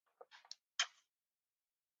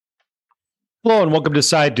Hello and welcome to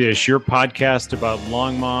Side Dish, your podcast about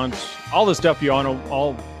Longmont, all the stuff you want to,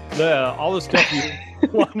 all the stuff you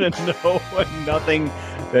want to know, and nothing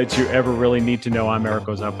that you ever really need to know. I'm Eric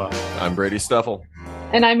Ozempa. I'm Brady Stuffle.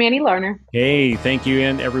 And I'm Annie Larner. Hey, thank you,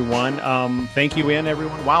 everyone.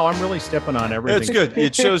 Wow, I'm really stepping on everything. It's good.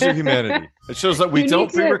 It shows your humanity. It shows that we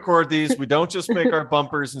don't pre-record these. We don't just make our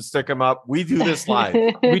bumpers and stick them up. We do this live.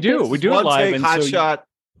 We do it live. Take, hot shot.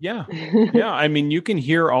 Yeah. I mean, you can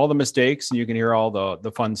hear all the mistakes and you can hear all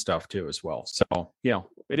the fun stuff too as well. So,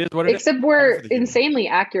 it is what it is. Except we're insanely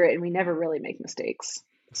accurate and we never really make mistakes.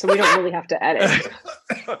 So we don't really have to edit.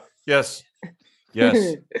 Yes.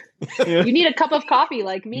 You need a cup of coffee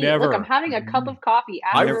like me. Never. Look, I'm having a cup of coffee.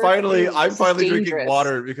 I'm finally drinking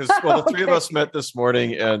water because the three of us met this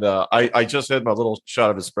morning and I just had my little shot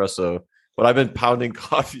of espresso. But I've been pounding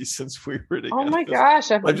coffee since we were together. Oh my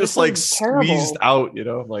gosh. I'm just like squeezed out,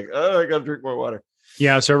 I'm like, I got to drink more water.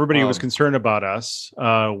 Yeah. So everybody was concerned about us.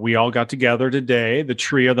 We all got together today.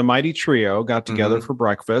 The mighty trio got together for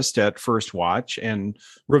breakfast at First Watch and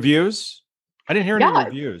reviews. I didn't hear any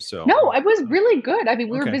reviews. So no, it was really good. I mean,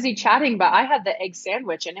 we were busy chatting, but I had the egg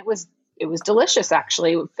sandwich and it was delicious.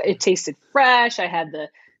 Actually, it tasted fresh. I had the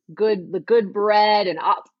good bread and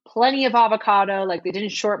plenty of avocado. Like they didn't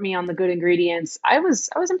short me on the good ingredients. I was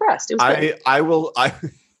impressed. It was good. I will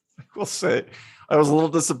say I was a little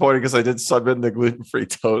disappointed because I did sub in the gluten-free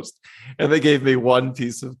toast and they gave me one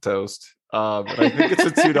piece of toast. And I think it's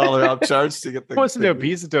a $2 upcharge to get the. It wasn't a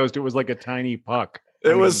piece of toast. It was like a tiny puck.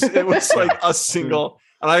 It was like a single.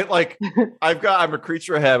 And I'm a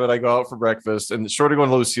creature of habit. I go out for breakfast and short of going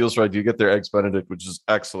to Lucille's where I do get their eggs Benedict, which is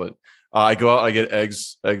excellent. I go out, I get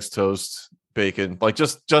eggs, toast, bacon, like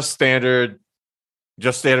just standard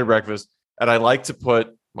breakfast. And I like to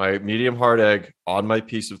put my medium hard egg on my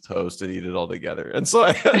piece of toast and eat it all together. And so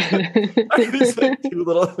I had these like two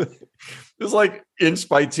little, it was like inch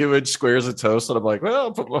by 2 inch squares of toast. And I'm like, well,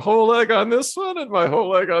 I'll put my whole egg on this one and my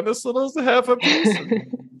whole egg on this one. It was half a piece.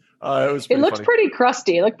 It looked funny. pretty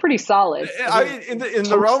crusty. It looked pretty solid. In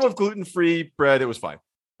the realm of gluten-free bread, it was fine.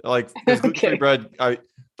 Like gluten-free bread,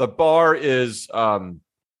 the bar is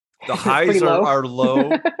the highs are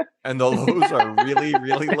low and the lows are really,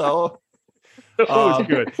 really low. Oh,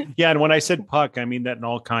 good. Yeah, and when I said puck, I mean that in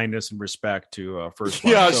all kindness and respect to First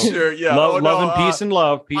Watch. Yeah, so sure. Yeah, love and peace and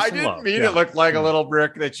love. I didn't mean it looked like a little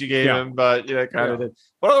brick that you gave him, but kind of did.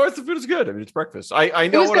 But otherwise, the food is good. I mean, it's breakfast. I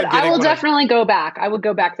know what I'm getting. I will definitely go back. I would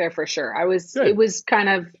go back there for sure. I liked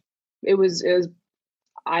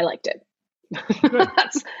it.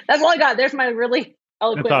 That's all I got. There's my really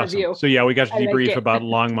eloquent review. So we got to debrief about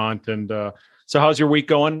Longmont and. So how's your week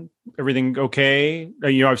going? Everything okay?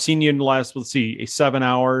 I've seen you in the last, 7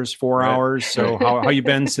 hours, 4 hours. So how you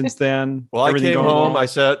been since then? Well, I came home, I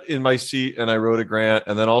sat in my seat and I wrote a grant.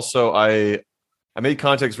 And then also I made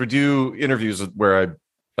contacts. We do interviews where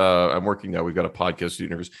I'm working now. We've got a podcast to do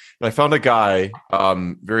interviews. And I found a guy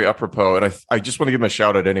very apropos. And I just want to give him a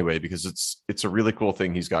shout out anyway, because it's a really cool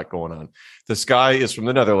thing he's got going on. This guy is from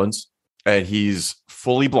the Netherlands and he's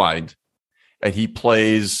fully blind and he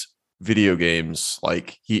plays video games.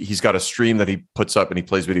 Like he's got a stream that he puts up and he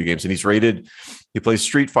plays video games and he plays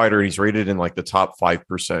Street Fighter and he's rated in like the top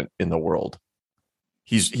 5% in the world.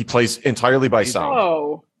 He plays entirely by sound.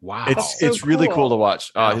 Oh, wow. It's really cool to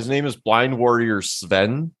watch. His name is Blind Warrior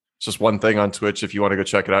Sven. It's just one thing on Twitch if you want to go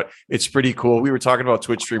check it out. It's pretty cool. We were talking about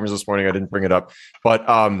Twitch streamers this morning. I didn't bring it up, but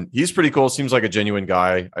he's pretty cool. Seems like a genuine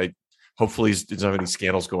guy. Hopefully he doesn't have any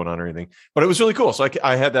scandals going on or anything, but it was really cool. So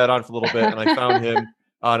I had that on for a little bit and I found him.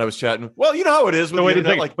 And I was chatting. Well, you know how it is. Wait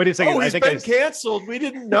a second. He's been canceled. We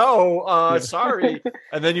didn't know. Sorry.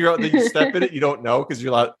 And then you step in it. You don't know because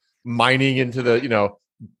you're not mining into the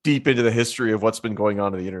deep into the history of what's been going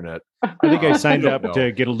on the internet. I think I signed up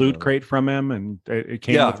to get a loot crate from him, and it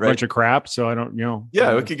came with a bunch of crap. So I don't know.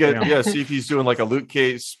 Yeah, we could get see if he's doing like a loot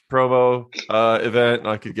case promo event, and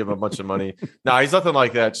I could give him a bunch of money. No, he's nothing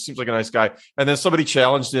like that. Just seems like a nice guy. And then somebody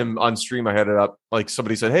challenged him on stream. I had it up. Like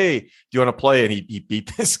somebody said, "Hey, do you want to play?" And he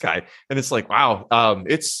beat this guy. And it's like, wow,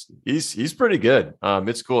 he's pretty good.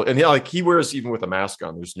 It's cool. And he wears even with a mask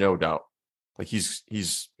on. There's no doubt. Like he's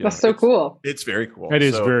that's so cool. It's very cool. It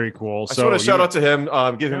is very cool. I just want to shout out to him,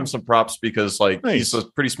 give him some props because he's a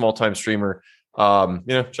pretty small time streamer.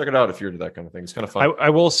 Check it out if you're into that kind of thing. It's kind of fun.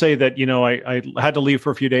 I will say that, I had to leave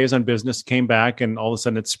for a few days on business, came back, and all of a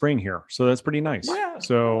sudden it's spring here. So that's pretty nice. Yeah.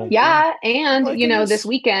 So and this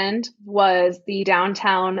weekend was the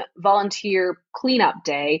downtown volunteer cleanup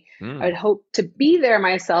day. I'd hoped to be there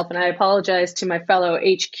myself, and I apologize to my fellow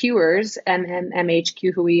HQers,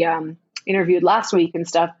 MHQ, who we interviewed last week and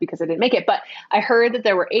stuff because I didn't make it. But I heard that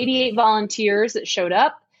there were 88 volunteers that showed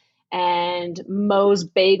up. and Moe's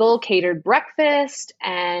Bagel catered breakfast,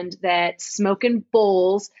 and that Smokin'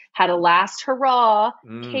 Bowls had a last hurrah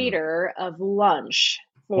cater of lunch.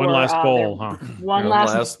 One last bowl, huh? One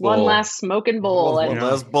last smoking bowl. One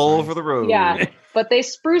last bowl for the road. Yeah, but they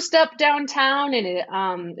spruced up downtown, and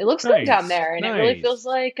it looks good down there, and it really feels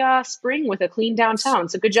like spring with a clean downtown.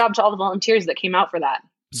 So good job to all the volunteers that came out for that.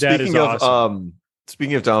 That is awesome.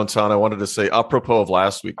 Speaking of downtown, I wanted to say, apropos of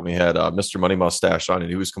last week, when we had Mr. Money Mustache on, and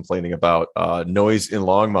he was complaining about noise in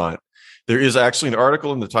Longmont. There is actually an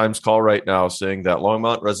article in the Times Call right now saying that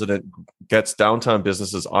Longmont resident gets downtown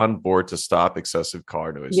businesses on board to stop excessive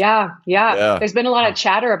car noise. Yeah. There's been a lot of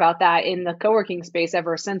chatter about that in the co-working space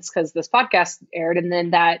ever since, because this podcast aired, and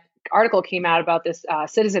then that article came out about this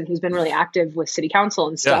citizen who's been really active with city council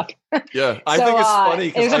and stuff. Yeah. I think it's funny.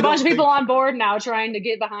 There's a bunch of people on board now trying to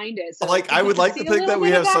get behind it. So I would like to think that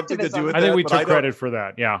we have something to do with that. I think we took credit for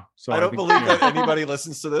that. Yeah. So I don't believe that anybody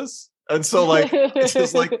listens to this. And so it's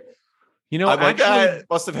just like, it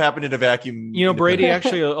must have happened in a vacuum. Brady,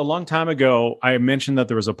 actually, a long time ago, I mentioned that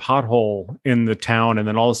there was a pothole in the town, and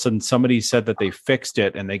then all of a sudden somebody said that they fixed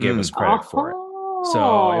it, and they gave us credit for it.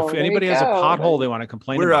 So if anybody has a pothole they want to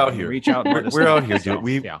complain we're about, out here. Reach out. We're out here, dude.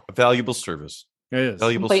 We a valuable service. It is.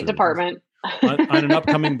 Valuable complete department. on an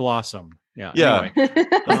upcoming Blossom. Yeah.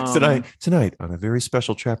 Anyway. Tonight on a very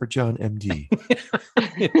special Trapper John MD.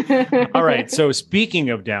 All right. So speaking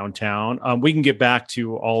of downtown, we can get back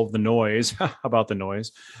to all of the noise about the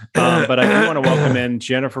noise. But I do want to welcome in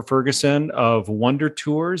Jennifer Ferguson of Wonder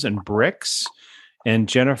Tours and Bricks. And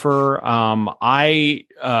Jennifer, I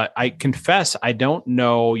confess I don't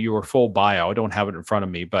know your full bio. I don't have it in front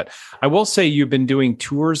of me, but I will say you've been doing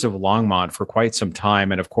tours of Longmont for quite some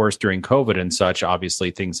time. And of course, during COVID and such,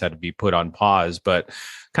 obviously things had to be put on pause. But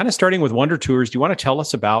kind of starting with Wonder Tours, do you want to tell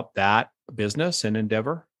us about that business and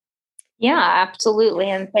endeavor? Yeah,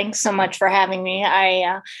 absolutely. And thanks so much for having me.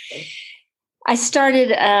 I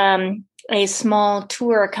started a small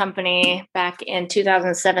tour company back in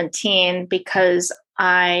 2017 because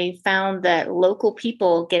I found that local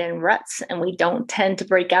people get in ruts and we don't tend to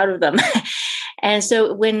break out of them. And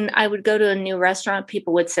so when I would go to a new restaurant,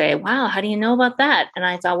 people would say, wow, how do you know about that? And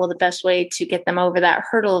I thought, well, the best way to get them over that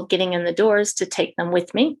hurdle of getting in the door is to take them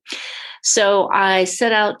with me. So I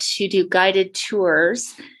set out to do guided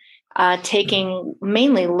tours, taking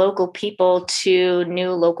mainly local people to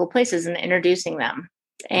new local places and introducing them.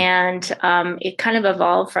 And it kind of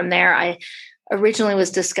evolved from there. I originally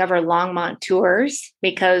was Discover Longmont Tours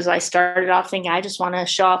because I started off thinking, I just want to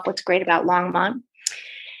show off what's great about Longmont.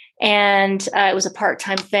 And it was a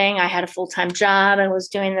part-time thing. I had a full-time job and was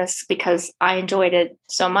doing this because I enjoyed it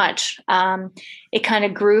so much. It kind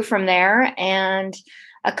of grew from there. And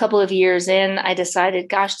a couple of years in, I decided,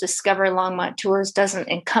 gosh, Discover Longmont Tours doesn't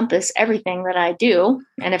encompass everything that I do.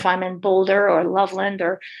 And if I'm in Boulder or Loveland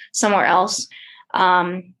or somewhere else,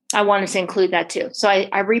 I wanted to include that too. So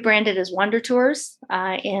I rebranded as Wonder Tours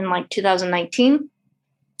in 2019.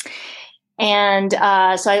 And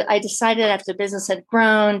so I decided after the business had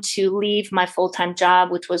grown to leave my full-time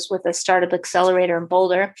job, which was with a startup accelerator in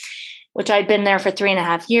Boulder, which I'd been there for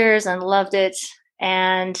 3.5 years and loved it.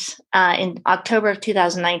 And in October of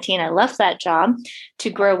 2019, I left that job to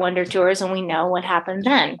grow Wonder Tours, and we know what happened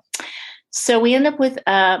then. So we end up with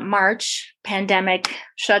March pandemic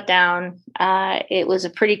shutdown. It was a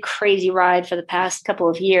pretty crazy ride for the past couple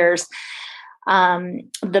of years.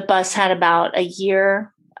 The bus had about a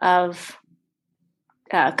year of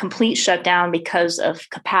complete shutdown because of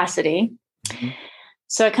capacity. Mm-hmm.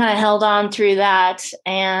 So I kind of held on through that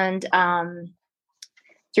and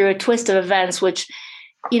through a twist of events, which,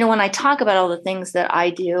 when I talk about all the things that I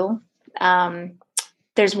do,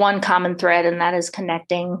 there's one common thread, and that is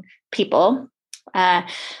connecting people.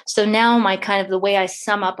 So now the way I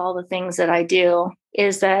sum up all the things that I do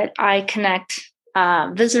is that I connect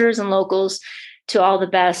visitors and locals to all the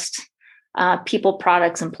best people,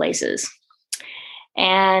 products, and places.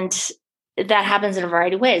 And that happens in a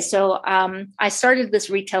variety of ways. So I started this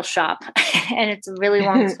retail shop, and it's a really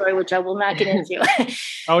long story, which I will not get into.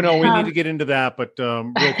 Oh, no, we need to get into that. But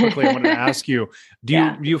real quickly, I wanted to ask you,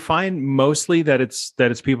 do you find mostly that it's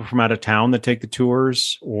people from out of town that take the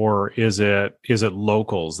tours, or is it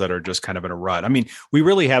locals that are just kind of in a rut? I mean, we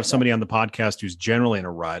really have somebody on the podcast who's generally in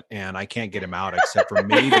a rut, and I can't get him out except for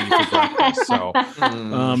maybe for breakfast. So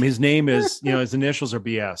his name is, his initials are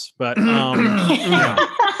BS, but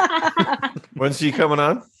when's he coming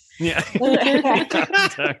on? Yeah,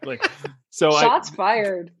 exactly. So shots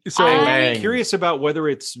fired. So I'm curious about whether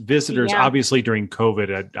it's visitors. Yeah. Obviously, during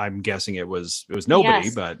COVID, I'm guessing it was nobody,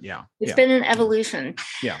 yes. But yeah, it's been an evolution.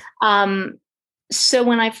 Yeah. So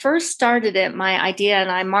when I first started it, my idea,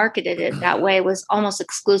 and I marketed it that way, was almost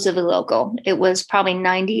exclusively local. It was probably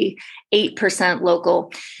 98%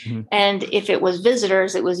 local. Mm-hmm. And if it was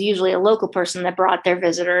visitors, it was usually a local person that brought their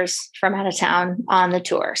visitors from out of town on the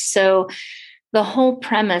tour. So the whole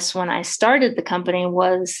premise when I started the company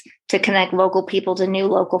was to connect local people to new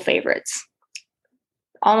local favorites,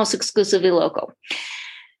 almost exclusively local.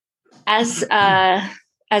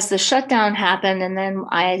 As the shutdown happened, and then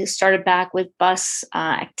I started back with bus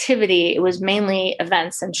activity, it was mainly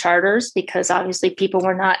events and charters, because obviously people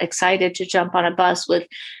were not excited to jump on a bus with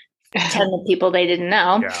 10 people they didn't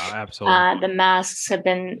know. Yeah, absolutely. The masks have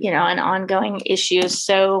been, an ongoing issue.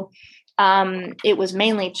 So it was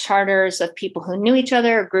mainly charters of people who knew each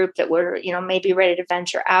other, a group that were, maybe ready to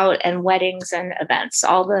venture out, and weddings and events.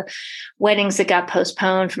 All the weddings that got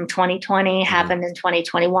postponed from 2020 happened in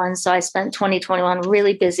 2021. So I spent 2021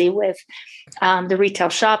 really busy with the retail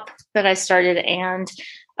shop that I started and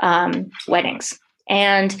weddings.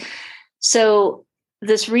 And so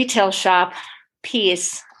this retail shop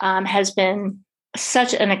piece has been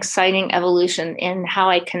such an exciting evolution in how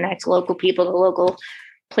I connect local people to local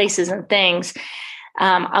places and things.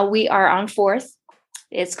 We are on 4th.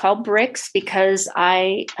 It's called Bricks because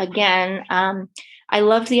I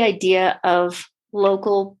love the idea of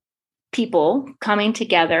local people coming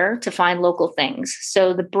together to find local things.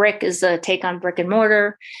 So the Brick is a take on brick and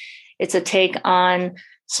mortar. It's a take on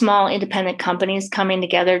small independent companies coming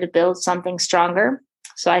together to build something stronger.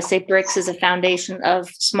 So I say Bricks is a foundation of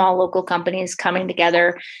small local companies coming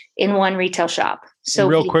together in one retail shop. So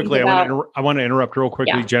real quickly, I want to interrupt real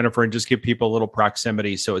quickly, yeah, Jennifer, and just give people a little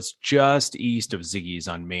proximity. So it's just east of Ziggy's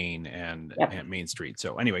on Main and Main Street.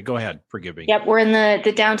 So anyway, go ahead. Forgive me. Yep. We're in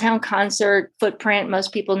the downtown concert footprint.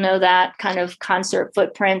 Most people know that kind of concert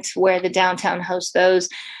footprint where the downtown hosts those.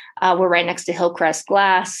 We're right next to Hillcrest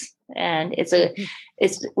Glass. And it's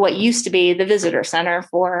what used to be the visitor center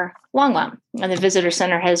for Longmont. And the visitor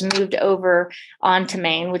center has moved over onto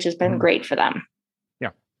Main, which has been great for them.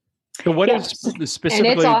 Yeah. So what is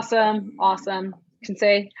specifically? And it's awesome. Awesome. Can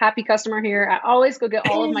say happy customer here. I always go get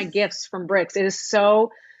all of my gifts from Bricks. It is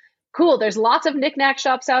so cool. There's lots of knickknack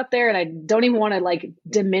shops out there, and I don't even want to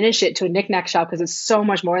diminish it to a knickknack shop because it's so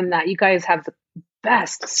much more than that. You guys have the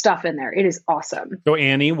best stuff in there. It is awesome. So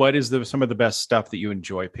Annie, what is some of the best stuff that you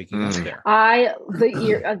enjoy picking up there?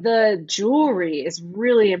 The jewelry is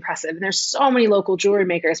really impressive. And there's so many local jewelry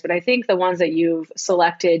makers, but I think the ones that you've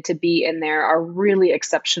selected to be in there are really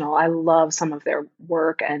exceptional. I love some of their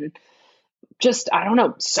work, and just, I don't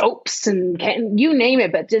know, soaps and you name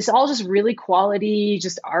it, but it's all just really quality,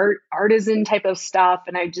 just artisan type of stuff.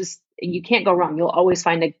 And you can't go wrong. You'll always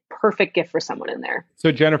find a perfect gift for someone in there.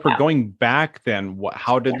 So Jennifer, going back then,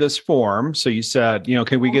 how did this form? So you said,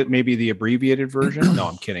 can we get maybe the abbreviated version? No,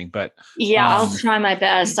 I'm kidding. But I'll try my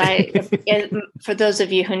best. For those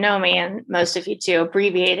of you who know me, and most of you too,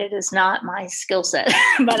 abbreviated is not my skill set,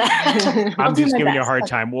 but I'm just giving you a hard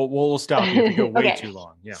time. We'll stop you if you go way too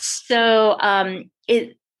long. Yeah. So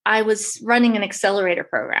I was running an accelerator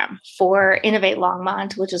program for Innovate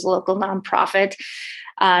Longmont, which is a local nonprofit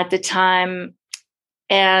at the time.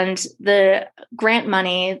 And the grant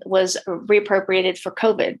money was reappropriated for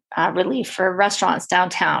COVID relief for restaurants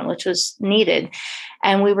downtown, which was needed.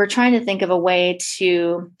 And we were trying to think of a way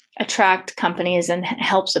to attract companies and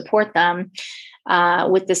help support them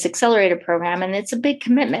with this accelerator program. And it's a big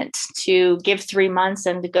commitment to give 3 months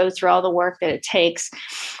and to go through all the work that it takes.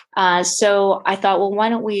 So I thought, well, why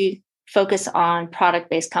don't we focus on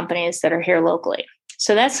product-based companies that are here locally?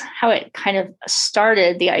 So that's how it kind of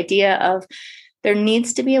started, the idea of there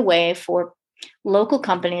needs to be a way for local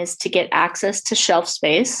companies to get access to shelf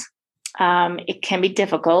space. It can be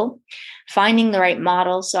difficult finding the right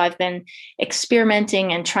model. So I've been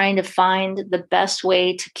experimenting and trying to find the best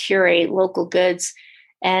way to curate local goods.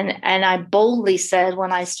 And I boldly said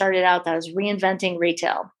when I started out that I was reinventing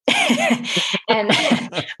retail. And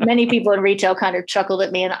many people in retail kind of chuckled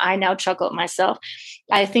at me, and I now chuckle at myself.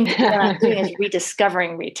 I think what I'm doing is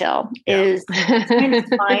rediscovering retail, is trying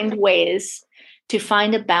to find ways to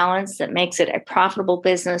find a balance that makes it a profitable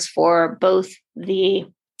business for both the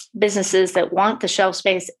businesses that want the shelf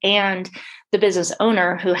space and the business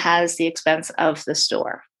owner who has the expense of the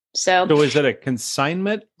store. So is it a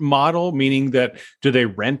consignment model, meaning that do they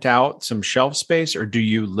rent out some shelf space, or do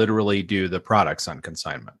you literally do the products on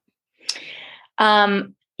consignment?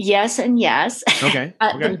 Yes and yes. Okay.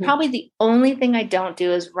 Probably the only thing I don't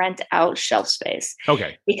do is rent out shelf space.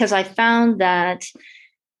 Okay. Because I found that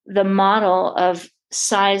the model of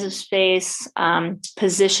size of space,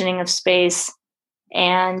 positioning of space,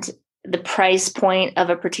 and the price point of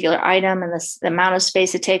a particular item and the amount of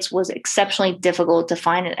space it takes was exceptionally difficult to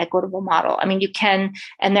find an equitable model. I mean, you can,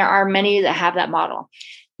 and there are many that have that model.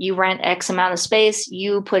 You rent X amount of space,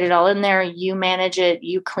 you put it all in there, you manage it,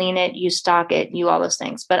 you clean it, you stock it, you all those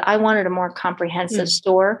things. But I wanted a more comprehensive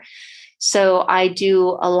store. So I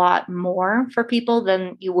do a lot more for people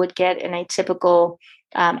than you would get in a typical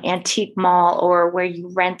antique mall or where you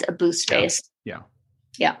rent a booth space.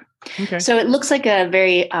 Yeah. Okay. So it looks like a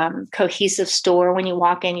very cohesive store. When you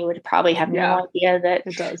walk in, you would probably have no idea that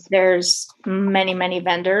there's many, many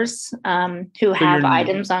vendors who have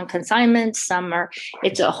items on consignment.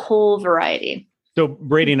 It's a whole variety. So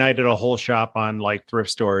Brady and I did a whole shop on like thrift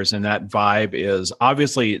stores, and that vibe is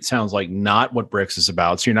obviously, it sounds like not what Bricks is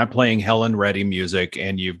about. So you're not playing Helen Reddy music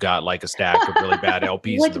and you've got like a stack of really bad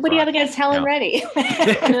LPs. What do you have against Helen Reddy?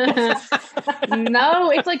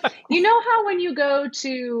 No, it's like, you know how when you go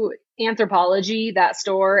to Anthropologie, that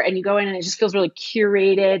store, and you go in and it just feels really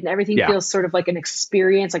curated and everything feels sort of like an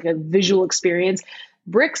experience, like a visual experience.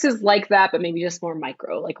 Bricks is like that, but maybe just more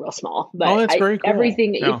micro, like real small. But that's very cool.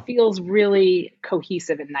 Everything, it feels really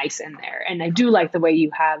cohesive and nice in there. And I do like the way you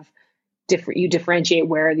have you differentiate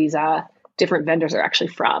where these different vendors are actually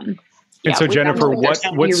from. And so Jennifer, what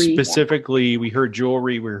specifically, we heard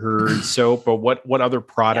jewelry, we heard soap, but what other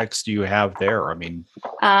products do you have there? I mean,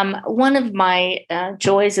 one of my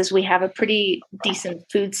joys is we have a pretty decent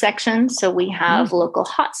food section. So we have local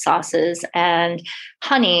hot sauces and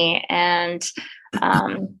honey and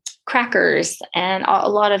crackers and a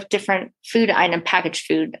lot of different packaged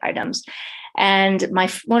food items. And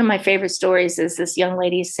one of my favorite stories is this young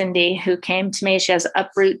lady, Cindy, who came to me. She has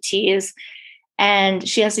Uproot teas, and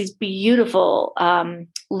she has these beautiful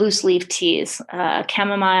loose leaf teas,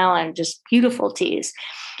 chamomile, and just beautiful teas.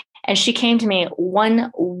 And she came to me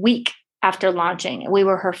 1 week after launching. We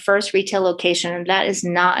were her first retail location, and that is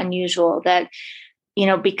not unusual. That,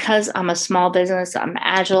 because I'm a small business, I'm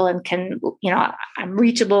agile and I'm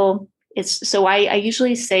reachable. I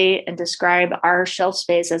usually say and describe our shelf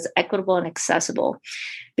space as equitable and accessible,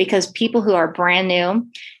 because people who are brand new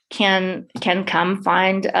can come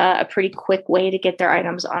find a pretty quick way to get their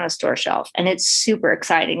items on a store shelf. And it's super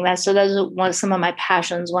exciting. Those are some of my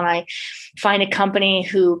passions when I find a company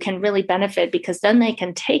who can really benefit, because then they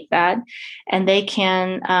can take that and they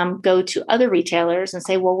can go to other retailers and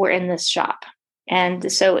say, well, we're in this shop.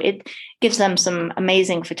 And so it gives them some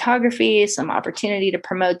amazing photography, some opportunity to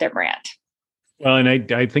promote their brand. Well,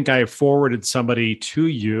 and I think I forwarded somebody to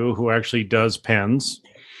you who actually does pens.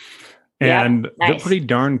 And they're pretty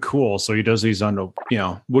darn cool. So he does these on,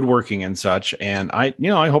 woodworking and such. And I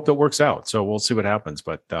hope that works out. So we'll see what happens.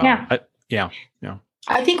 But I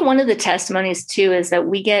think one of the testimonies too is that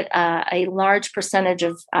we get a large percentage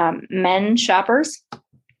of men shoppers,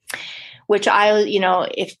 which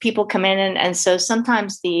if people come in and so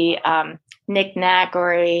sometimes the knick-knack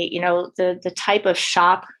or the type of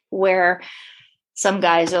shop where some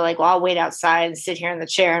guys are like, well, I'll wait outside and sit here in the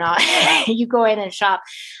chair and you go in and shop.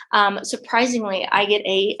 Surprisingly, I get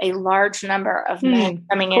a large number of men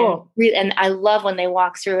coming in. And I love when they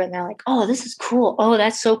walk through and they're like, oh, this is cool. Oh,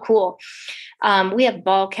 that's so cool. We have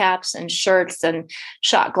ball caps and shirts and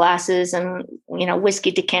shot glasses and,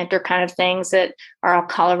 whiskey decanter kind of things that are all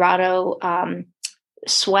Colorado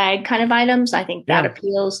swag kind of items. I think that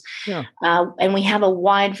appeals. Yeah. And we have a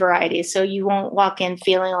wide variety. So you won't walk in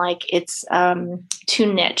feeling like it's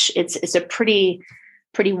too niche. It's a pretty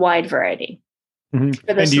wide variety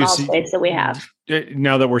for the small space that we have.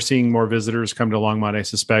 Now that we're seeing more visitors come to Longmont, I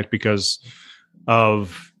suspect because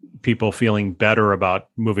of people feeling better about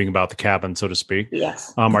moving about the cabin, so to speak.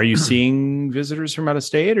 Yes. Are you seeing visitors from out of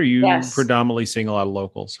state, or are you predominantly seeing a lot of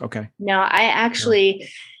locals? Okay. No, I actually...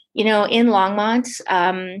 in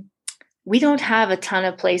Longmont, we don't have a ton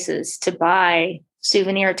of places to buy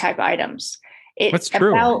souvenir type items. That's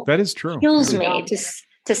true. That is true. It kills me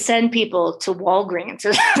to send people to Walgreens.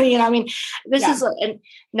 This is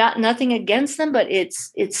nothing against them, but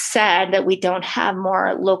it's sad that we don't have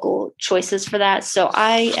more local choices for that. So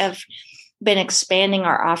I have been expanding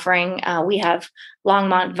our offering. We have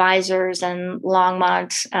Longmont visors and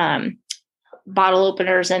Longmont bottle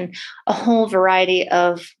openers and a whole variety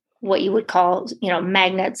of what you would call,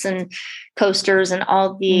 magnets and coasters and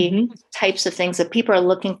all the types of things that people are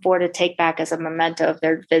looking for to take back as a memento of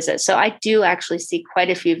their visit. So I do actually see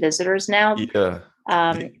quite a few visitors now. Yeah.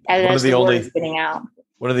 As the word is getting out.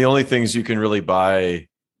 One of the only things you can really buy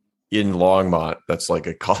in Longmont that's like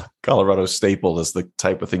a Colorado staple is the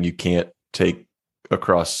type of thing you can't take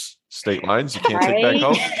across state lines. You can't take back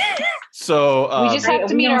home. So we just have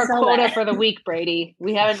to meet our quota that for the week, Brady.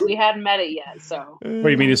 We hadn't met it yet. So what do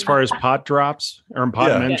you mean as far as pot drops or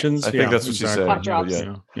pot mentions? I think that's what you said. Pot drops.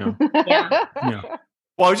 Yeah.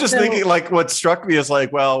 Well, I was just thinking, like, what struck me is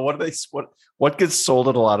like, well, what gets sold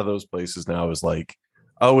at a lot of those places now is like,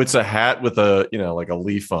 oh, it's a hat with a, like a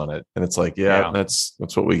leaf on it. And it's like, that's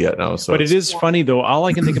what we get now. So, but it is funny though. All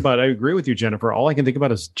I can think about, I agree with you, Jennifer. All I can think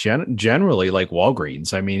about is generally like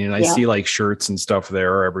Walgreens. I mean, and I see like shirts and stuff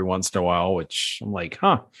there every once in a while, which I'm like,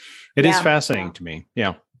 it is fascinating to me.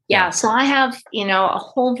 Yeah. Yeah. So I have, a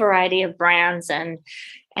whole variety of brands and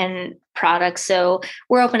products. So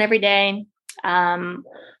we're open every day.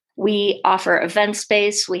 We offer event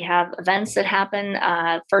space. We have events that happen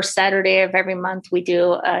first Saturday of every month. We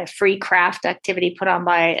do a free craft activity put on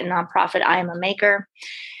by a nonprofit, I Am a Maker.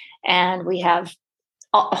 And we have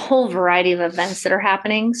a whole variety of events that are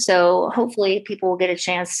happening. So hopefully people will get a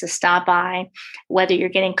chance to stop by, whether you're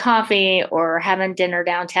getting coffee or having dinner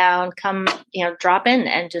downtown, come, drop in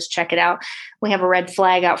and just check it out. We have a red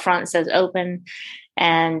flag out front that says open.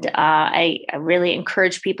 And I really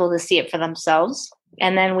encourage people to see it for themselves.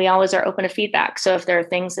 And then we always are open to feedback. So if there are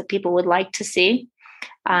things that people would like to see,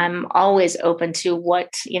 I'm always open to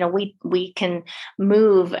what, we can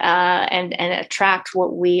move and attract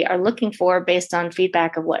what we are looking for based on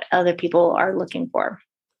feedback of what other people are looking for.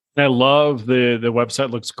 I love the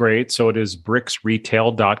website looks great. So it is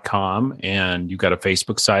bricksretail.com, and you've got a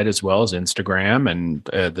Facebook site as well as Instagram, and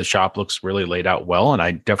the shop looks really laid out well, and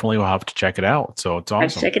I definitely will have to check it out. So it's awesome.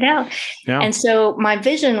 Let's check it out. Yeah. And so my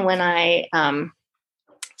vision when I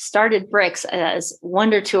started Bricks as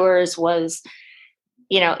Wonder Tours was,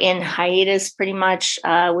 in hiatus pretty much,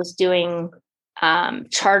 was doing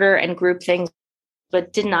charter and group things,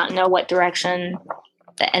 but did not know what direction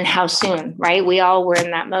and how soon, right? We all were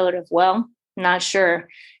in that mode of, well, not sure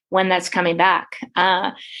when that's coming back,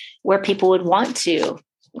 where people would want to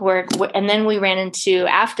work. And then we ran into,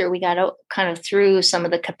 after we got kind of through some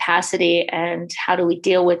of the capacity and how do we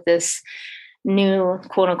deal with this new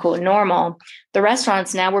quote unquote normal, the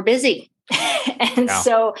restaurants now were busy. And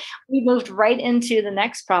so we moved right into the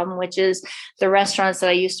next problem, which is the restaurants that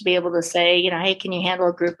I used to be able to say, hey, can you handle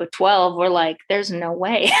a group of 12? We're like, there's no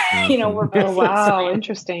way, we're busy. Wow.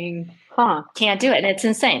 Interesting. Can't do it. And it's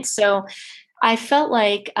insane. So I felt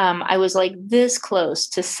like I was like this close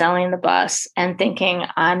to selling the bus and thinking,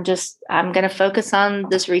 I'm going to focus on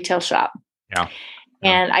this retail shop. Yeah.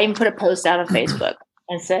 And I even put a post out on Facebook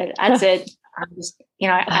and said, that's it. I'm just,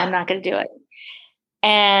 I'm not going to do it.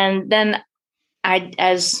 And then I,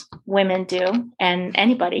 as women do, and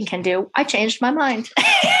anybody can do, I changed my mind.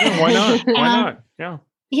 Why not? Why not? Yeah.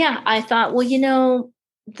 Yeah. I thought, well,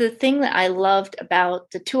 the thing that I loved about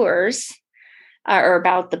the tours or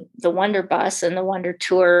about the Wonder Bus and the Wonder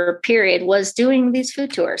Tour period was doing these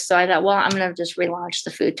food tours. So I thought, well, I'm going to just relaunch the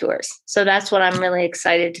food tours. So that's what I'm really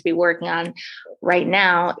excited to be working on right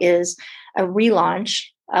now is a relaunch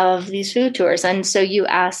of these food tours. And so you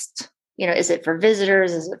asked, is it for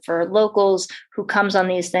visitors? Is it for locals? Who comes on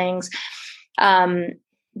these things?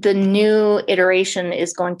 The new iteration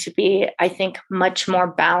is going to be, I think, much more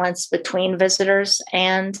balanced between visitors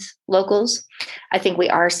and locals. I think we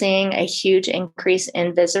are seeing a huge increase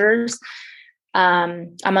in visitors.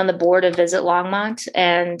 I'm on the board of Visit Longmont,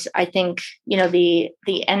 and I think, the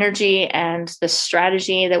energy and the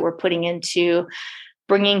strategy that we're putting into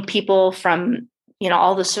bringing people from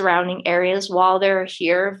all the surrounding areas while they're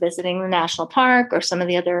here visiting the national park or some of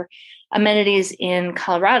the other amenities in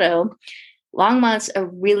Colorado, Longmont's a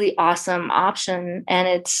really awesome option, and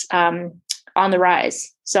it's on the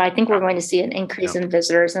rise. So I think we're going to see an increase in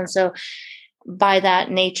visitors. And so by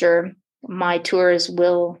that nature, my tours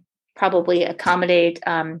will probably accommodate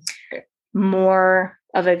more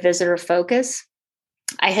of a visitor focus.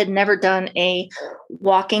 I had never done a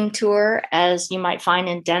walking tour, as you might find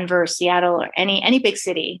in Denver, Seattle, or any big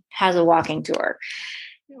city has a walking tour.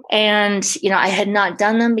 And, I had not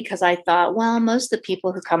done them because I thought, well, most of the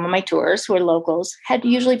people who come on my tours who are locals had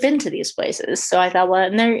usually been to these places. So I thought, well,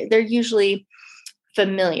 and they're usually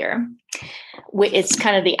familiar. It's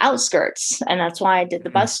kind of the outskirts. And that's why I did the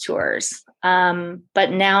bus tours.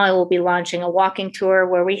 But now I will be launching a walking tour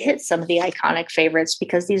where we hit some of the iconic favorites,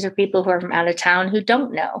 because these are people who are from out of town who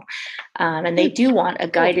don't know. And they do want a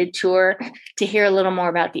guided tour to hear a little more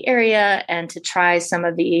about the area and to try some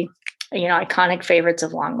of the, iconic favorites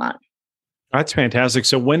of Longmont. That's fantastic.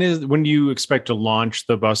 So when do you expect to launch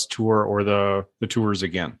the bus tour or the tours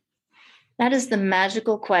again? That is the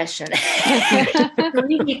magical question.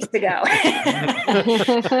 3 weeks ago.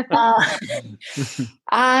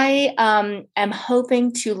 I am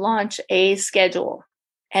hoping to launch a schedule,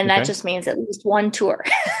 and that just means at least one tour.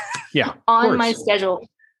 on my schedule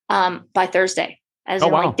by Thursday, as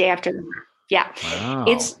in like day after the Yeah. Wow.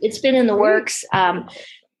 It's been in the works.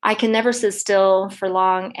 I can never sit still for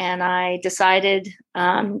long. And I decided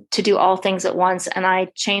to do all things at once. And I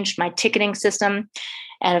changed my ticketing system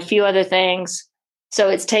and a few other things. So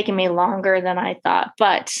it's taken me longer than I thought.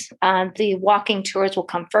 But the walking tours will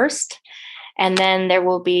come first. And then there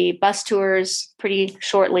will be bus tours pretty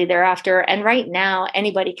shortly thereafter. And right now,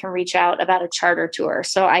 anybody can reach out about a charter tour.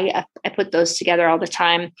 So I put those together all the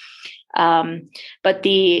time. But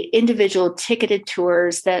the individual ticketed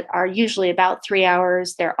tours that are usually about 3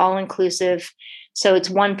 hours, they're all inclusive. So it's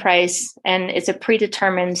one price and it's a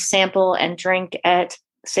predetermined sample and drink at,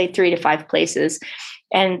 say, 3 to 5 places.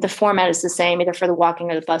 And the format is the same, either for the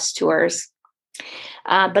walking or the bus tours.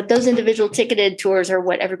 But those individual ticketed tours are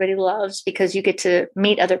what everybody loves because you get to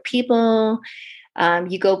meet other people.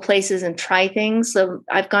 You go places and try things. So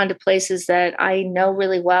I've gone to places that I know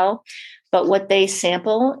really well, but what they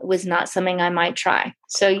sample was not something I might try.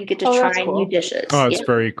 So you get to try new dishes. Oh, it's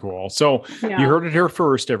very cool. So you heard it here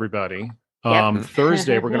first, everybody.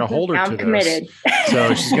 Thursday, we're going to hold her to committed. This.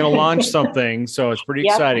 So she's going to launch something. So it's pretty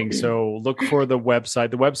exciting. So look for the website.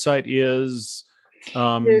 The website is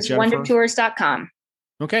wondertours.com.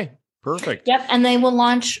 Okay, perfect. Yep. And they will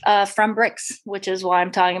launch from Brix, which is why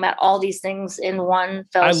I'm talking about all these things in one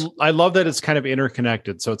fell swoop. I love that it's kind of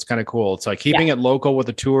interconnected. So it's kind of cool. It's like keeping it local with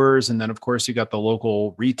the tours. And then, of course, you got the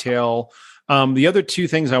local retail. The other two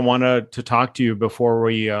things I wanted to talk to you before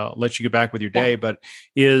we let you get back with your day, but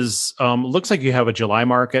is looks like you have a July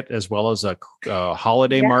market as well as a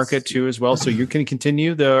holiday market too as well. So you can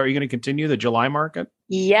continue are you going to continue the July market?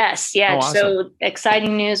 Yes. Yeah. Oh, awesome. So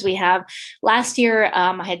exciting news we have. Last year,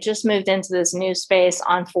 I had just moved into this new space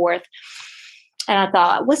on 4th. And I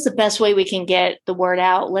thought, what's the best way we can get the word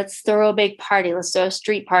out? Let's throw a big party. Let's throw a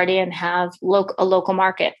street party and have a local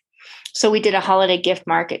market. So we did a holiday gift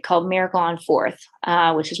market called Miracle on 4th,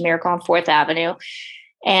 which is Miracle on 4th Avenue.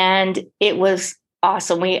 And it was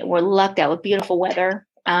awesome. We were lucked out with beautiful weather.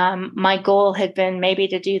 My goal had been maybe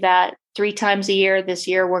to do that 3 times a year. This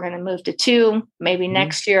year, we're going to move to 2. Maybe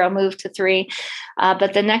next year I'll move to 3.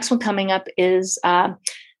 But the next one coming up is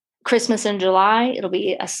Christmas in July. It'll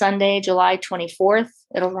be a Sunday, July 24th.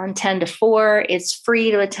 It'll run 10 to 4. It's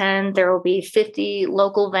free to attend. There will be 50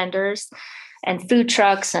 local vendors and food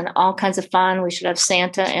trucks and all kinds of fun. We should have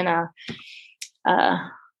Santa in a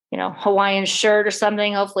Hawaiian shirt or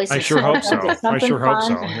something. Hopefully, I sure hope so.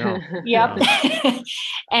 Yeah. Yep.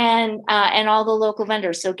 And all the local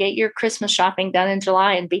vendors. So get your Christmas shopping done in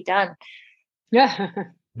July and be done. Yeah.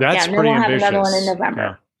 That's and pretty then we'll ambitious. have another one in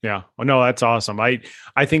November. Yeah. Well, no, that's awesome. I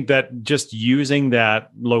think that just using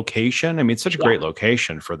that location, I mean, it's such a great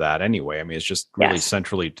location for that anyway. I mean, it's just really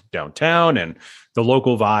centrally downtown and the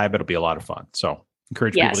local vibe. It'll be a lot of fun. So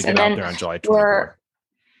encourage people to get out there on July 24th.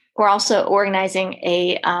 We're also organizing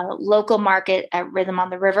a local market at Rhythm on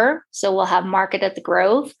the River. So we'll have Market at the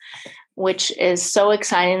Grove, which is so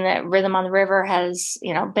exciting that Rhythm on the River has,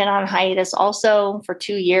 been on hiatus also for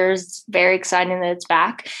 2 years. It's very exciting that it's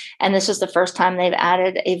back. And this was the first time they've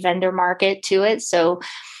added a vendor market to it. So,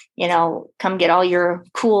 come get all your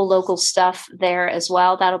cool local stuff there as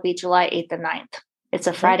well. That'll be July 8th and 9th. It's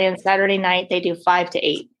a Friday and Saturday night. They do 5 to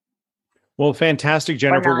 8. Well, fantastic,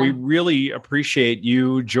 Jennifer. We really appreciate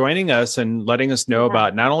you joining us and letting us know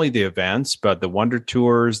about not only the events, but the Wonder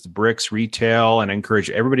Tours, the Brix Retail, and encourage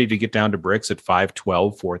everybody to get down to Brix at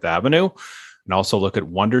 512 4th Avenue. And also look at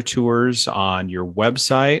Wonder Tours on your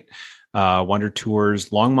website,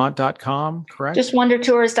 wondertourslongmont.com, correct? Just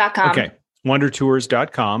wondertours.com. Okay.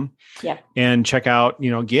 Wondertours.com. Yeah. And check out,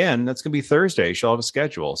 again, that's going to be Thursday. She'll have a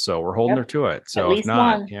schedule. So we're holding her to it. So if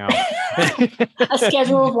not, a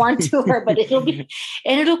schedule of 1 tour, but it'll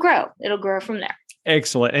grow. It'll grow from there.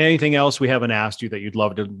 Excellent. Anything else we haven't asked you that you'd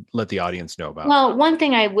love to let the audience know about? Well, one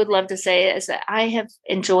thing I would love to say is that I have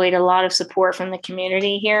enjoyed a lot of support from the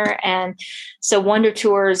community here. And so Wonder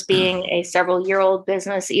Tours being a several-year-old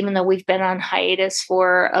business, even though we've been on hiatus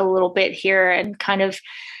for a little bit here and kind of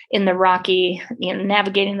in the rocky,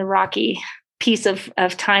 navigating the rocky piece of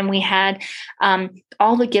time we had,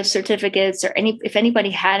 all the gift certificates or if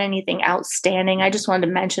anybody had anything outstanding, I just wanted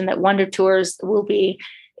to mention that Wonder Tours will be,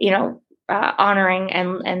 honoring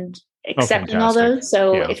and accepting all those.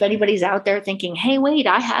 So if anybody's out there thinking, hey, wait,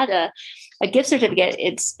 I had a gift certificate,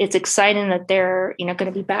 it's exciting that they're, going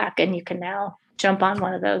to be back and you can now jump on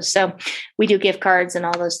one of those. So we do gift cards and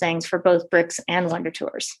all those things for both Brix and Wonder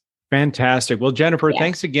Tours. Fantastic. Well, Jennifer,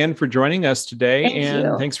 thanks again for joining us today.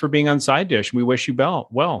 Thanks for being on Side Dish. We wish you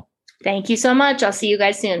well. Thank you so much. I'll see you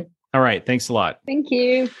guys soon. All right. Thanks a lot. Thank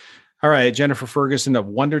you. All right, Jennifer Ferguson of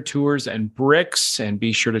Wonder Tours and Bricks, and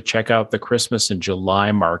be sure to check out the Christmas in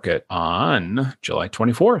July market on July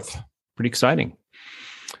 24th. Pretty exciting.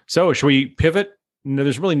 So should we pivot? No,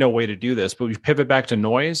 there's really no way to do this, but we pivot back to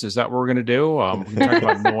noise. Is that what we're going to do? We can talk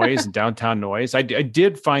about noise and downtown noise. I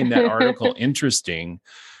did find that article interesting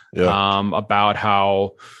about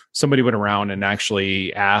how somebody went around and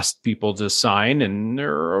actually asked people to sign, and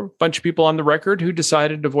there are a bunch of people on the record who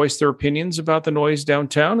decided to voice their opinions about the noise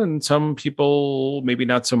downtown, and some people maybe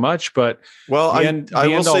not so much. But I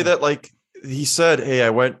will say that, like he said, hey,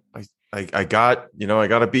 I got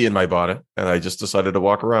a bee in my bonnet, and I just decided to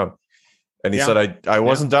walk around. And he said, I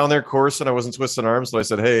wasn't down there coursing, I wasn't twisting arms. So I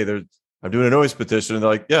said, hey, I'm doing a noise petition. And they're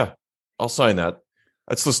like, yeah, I'll sign that.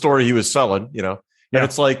 That's the story he was selling, And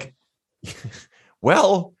it's like,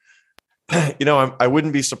 well, I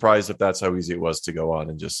wouldn't be surprised if that's how easy it was to go on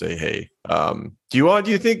and just say, hey, do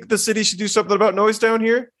you think the city should do something about noise down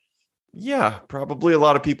here? Yeah, probably a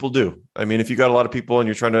lot of people do. I mean, if you got a lot of people and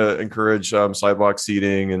you're trying to encourage sidewalk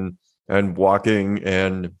seating and walking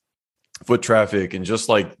and foot traffic and just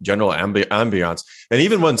like general ambiance. And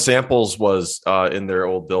even when Samples was in their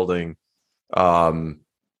old building, right?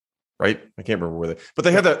 I can't remember where but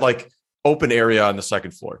they had that like open area on the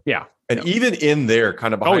second floor. Yeah. And even in there,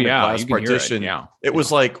 kind of behind the glass partition, it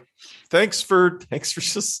was like, thanks for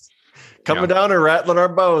just coming down and rattling our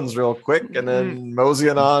bones real quick and then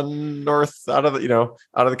moseying on north out of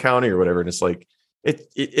the county or whatever. And it's like,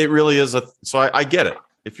 it really is so I get it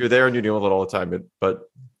if you're there and you deal with it all the time, but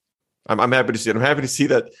I'm happy to see it. I'm happy to see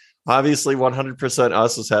that obviously 100%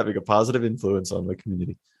 us is having a positive influence on the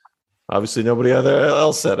community. Obviously nobody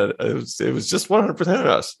else said it. It was just 100%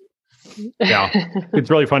 us. Yeah, it's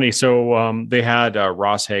really funny. So they had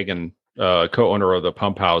Ross Hagen, co-owner of the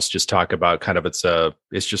Pump House, just talk about kind of it's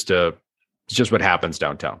just what happens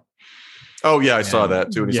downtown. Oh yeah, I saw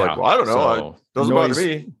that too. And he's like, "Well, I don't know. It doesn't bother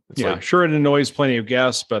me." Sure, it annoys plenty of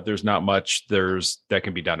guests, but there's not much that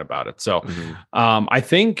can be done about it. So, I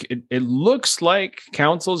think it looks like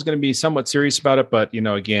council is going to be somewhat serious about it, but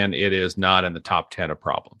again, it is not in the top 10 of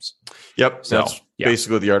problems. Yep, so that's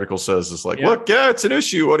basically what the article says. It's like, look, it's an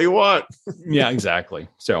issue. What do you want? Yeah, exactly.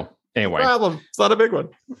 So anyway, no problem. It's not a big one.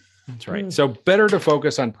 That's right. So better to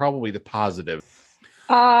focus on probably the positive.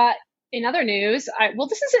 In other news,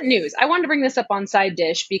 this isn't news. I wanted to bring this up on Side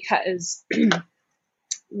Dish because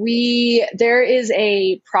there is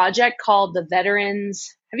a project called the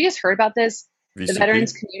Veterans. Have you guys heard about this? VCP? The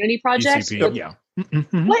Veterans Community Project. VCP, yeah.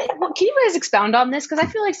 What can you guys expound on this? Because I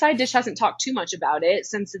feel like Side Dish hasn't talked too much about it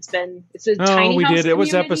since it's a tiny house. We did. It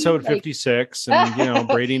was episode 56, and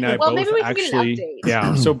Brady and I both actually.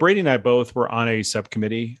 Yeah. So Brady and I both were on a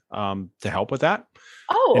subcommittee to help with that.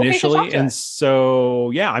 Initially. Okay, and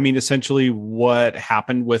so, essentially what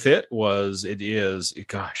happened with it was it was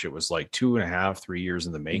like 2.5, 3 years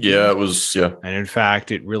in the making. Yeah, it was. Yeah. And in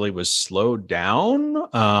fact, it really was slowed down.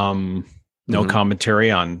 No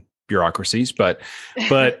commentary on bureaucracies, but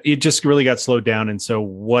it just really got slowed down. And so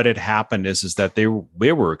what had happened is that they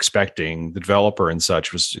were expecting, the developer and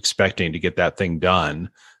such was expecting to get that thing done.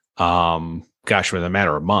 Within a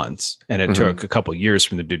matter of months. And it took a couple of years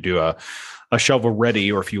for them to do a shovel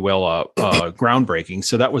ready, or if you will, groundbreaking.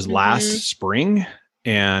 So that was last spring.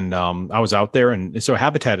 And I was out there. And so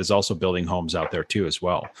Habitat is also building homes out there too, as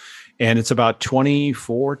well. And it's about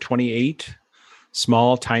 24, 28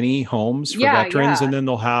 small, tiny homes for veterans. Yeah. And then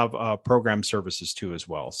they'll have program services too, as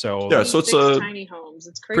well. So so it's tiny homes.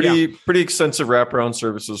 It's crazy. Pretty extensive wraparound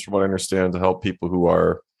services, from what I understand, to help people who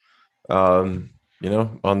are, on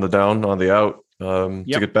the down, on the out, to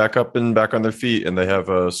get back up and back on their feet. And they have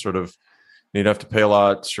a sort of, you don't have to pay a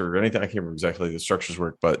lot or anything. I can't remember exactly how the structures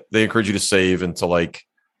work, but they encourage you to save and to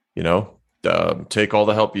take all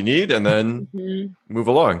the help you need and then move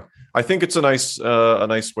along. I think it's a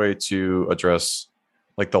nice way to address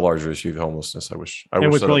like the larger issue of homelessness. I wish.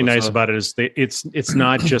 And what's really nice about it is it's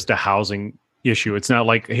not just a housing issue. It's not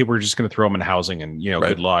like, hey, we're just going to throw them in housing and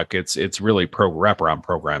good luck. It's really wraparound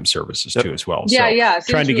program services too, as well. So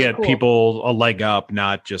trying to get people a leg up,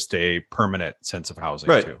 not just a permanent sense of housing.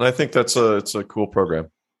 Right. Too. And I think it's a cool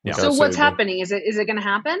program. Yeah. So what's happening? Is it going to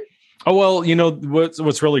happen? Oh, well,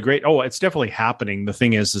 what's really great. Oh, it's definitely happening. The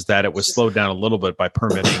thing is that it was slowed down a little bit by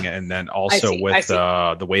permitting and then also with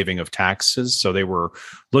the waiving of taxes. So they were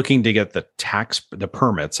looking to get the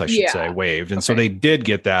permits, I should say, waived. And so they did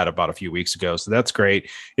get that about a few weeks ago. So that's great.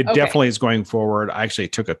 It definitely is going forward. I actually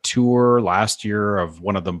took a tour last year of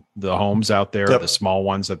one of the homes out there, the small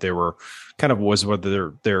ones that they were kind of was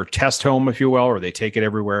whether their test home, if you will, or they take it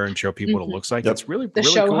everywhere and show people what it looks like. It's really, really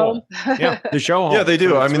show cool. Home. Yeah, the show home. Yeah, they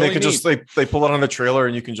do. I mean, really they can just they pull it on a trailer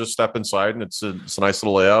and you can just step inside, and it's a nice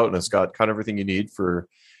little layout, and it's got kind of everything you need for.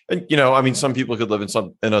 And I mean, some people could live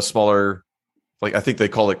in a smaller, like I think they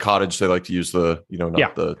call it cottage. They like to use the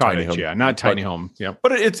not the cottage, tiny home, not tiny home, yeah.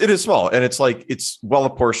 But it is small, and it's like it's well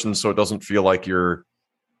apportioned, so it doesn't feel like you're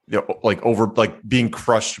like over like being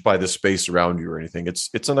crushed by the space around you or anything.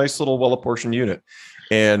 It's a nice little well apportioned unit.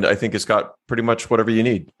 And I think it's got pretty much whatever you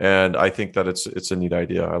need. And I think that it's a neat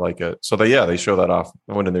idea. I like it. So they show that off.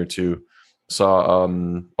 I went in there too. Saw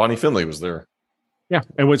Bonnie Finley was there. Yeah.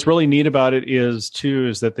 And what's really neat about it is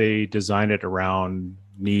that they design it around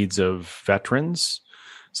needs of veterans.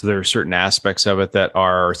 So there are certain aspects of it that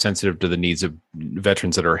are sensitive to the needs of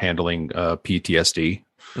veterans that are handling PTSD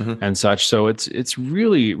and such. So it's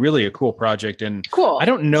really, really a cool project. And cool. I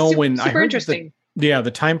don't know when I heard interesting.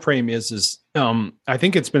 The time frame is I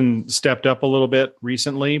think it's been stepped up a little bit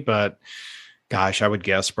recently, but gosh, I would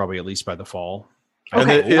guess probably at least by the fall.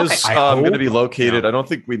 And it is going to be located. I don't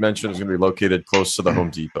think we mentioned it's going to be located close to the Home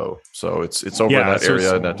Depot. So it's over in that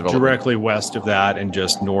area, in that development. Directly west of that and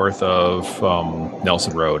just north of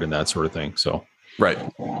Nelson Road and that sort of thing. So right.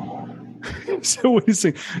 So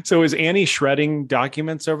is Annie shredding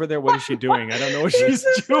documents over there? What is she doing? I don't know what she's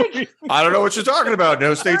doing. I don't know what you're talking about.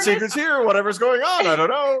 No state secrets here. Whatever's going on, I don't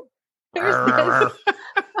know. Whatever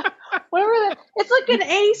it's like an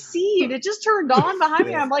AC and it just turned on behind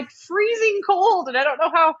me. I'm like freezing cold and I don't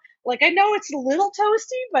know how. Like I know it's a little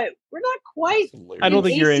toasty, but we're not quite. I don't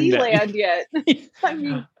think you're in land yet. I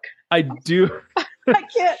mean, I do. I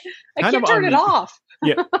can't turn it off.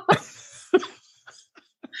 Yeah.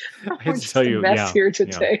 I have to tell you, here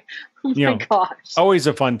today. Oh my gosh! Always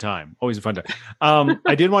a fun time.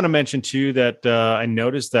 I did want to mention too that I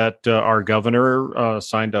noticed that our governor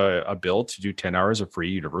signed a bill to do 10 hours of free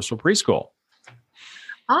universal preschool.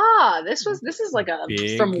 This is like a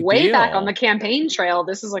from way deal. Back on the campaign trail.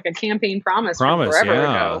 This is like a campaign promise from forever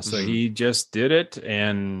ago. So he just did it,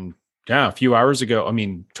 and a few hours ago. I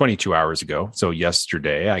mean, 22 hours ago. So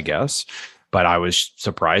yesterday, I guess. But I was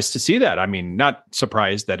surprised to see that. I mean, not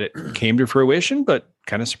surprised that it came to fruition, but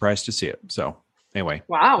kind of surprised to see it. So anyway,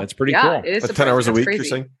 wow, that's pretty cool. It is 10 hours a week, crazy. you're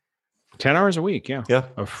saying? 10 hours a week, yeah.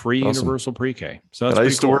 A free universal pre-K. So that's I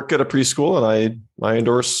used to work at a preschool, and I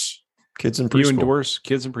endorse kids in preschool. You endorse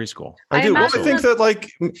kids in preschool. I do. Well, I think that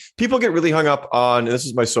like people get really hung up on, and this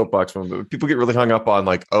is my soapbox moment, but people get really hung up on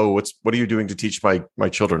like, oh, what are you doing to teach my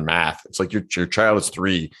children math? It's like your child is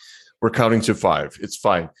 3. We're counting to 5. It's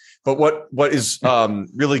fine. But what is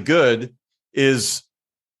really good is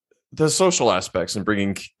the social aspects and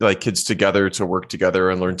bringing like kids together to work together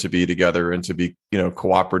and learn to be together and to be,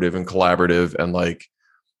 cooperative and collaborative. And like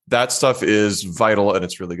that stuff is vital. And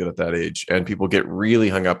it's really good at that age. And people get really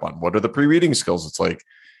hung up on what are the pre-reading skills? It's like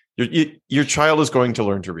your child is going to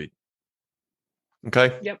learn to read.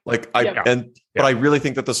 Okay. Yep. But I really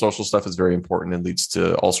think that the social stuff is very important and leads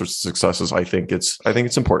to all sorts of successes. I think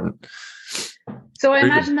it's important. So I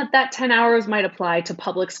imagine that 10 hours might apply to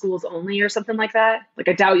public schools only or something like that. Like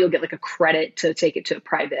I doubt you'll get like a credit to take it to a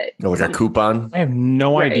private. Like a coupon? I have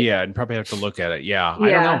no idea. I'd probably have to look at it. Yeah. I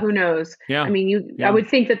don't know. Who knows? Yeah. I mean, I would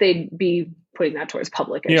think that they'd be putting that towards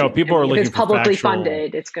public education. People are looking for publicly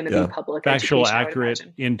funded. It's going to be public factual, education, accurate,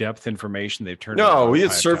 in-depth information. They've turned. No, we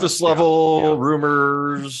had surface level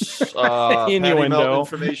rumors, innuendo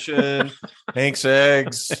information, Hank's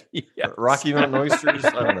eggs, Rocky Mountain oysters.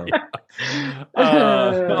 I don't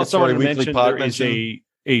know. Also, want to mention there is a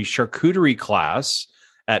charcuterie class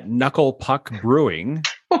at Knuckle Puck Brewing.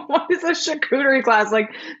 What is a charcuterie class? Like,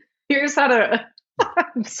 here's how to.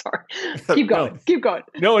 I'm sorry. Keep going.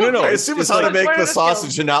 No. I assume it's how to make the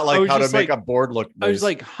sausage and not like how to make a board look nice. I was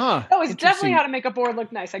like, huh. No, it's definitely how to make a board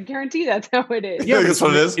look nice. I guarantee that's how it is. Yeah, that's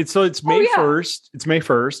what it is. It's May 1st. It's May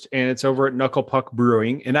 1st, and it's over at Knuckle Puck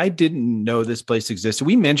Brewing. And I didn't know this place existed.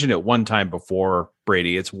 We mentioned it one time before,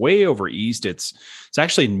 Brady. It's way over east. It's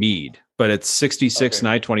actually in Mead, but it's 66 and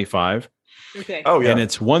I-25. Okay. Oh, yeah. And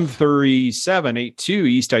it's 13782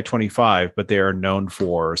 East I-25, but they are known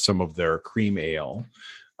for some of their cream ale.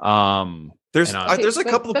 There's a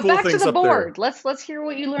couple of cool things up there. Back to the board. Let's hear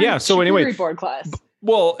what you learned. Yeah. So anyway, board class.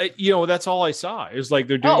 Well, that's all I saw. It was like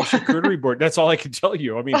they're doing a charcuterie board. That's all I can tell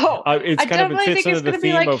you. I mean, it's kind of it fits into the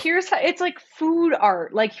theme like, of. Here's how it's like food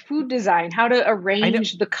art, like food design, how to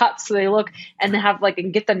arrange the cuts so they look and they have like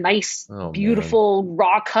and get the nice, beautiful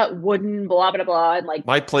raw cut wooden blah blah blah and like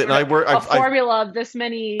my plate. And I work a formula of this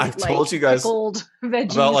many. I've told you guys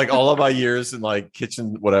veggies. about like all of my years in like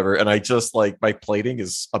kitchen whatever, and I just like my plating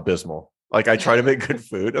is abysmal. Like I try to make good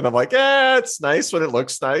food, and I'm like, it's nice when it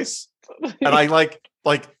looks nice, and I like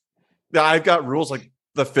I've got rules like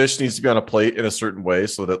the fish needs to be on a plate in a certain way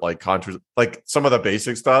so that like like some of the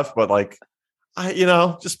basic stuff, but like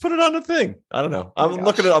just put it on a thing. I don't know. I'm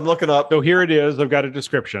looking up. So here it is. I've got a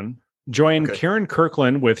description. Join Karen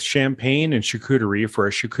Kirkland with champagne and charcuterie for a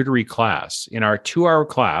charcuterie class. In our 2-hour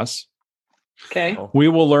class, we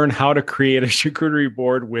will learn how to create a charcuterie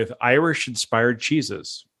board with Irish-inspired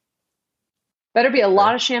cheeses. Better be a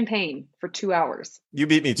lot of champagne for 2 hours. You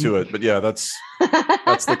beat me to it, but yeah, that's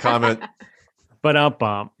the comment.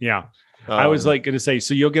 But yeah. I was like going to say,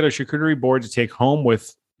 so you'll get a charcuterie board to take home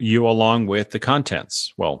with you along with the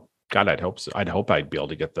contents. Well, God, I'd hope so. I'd hope I'd be able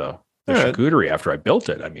to get the charcuterie after I built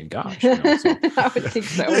it. I mean, gosh. I would think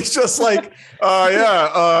so. It's just like,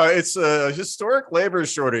 it's a historic labor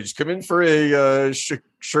shortage. Come in for a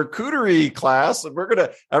charcuterie class, and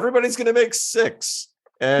everybody's going to make 6,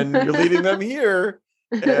 and you're leaving them here,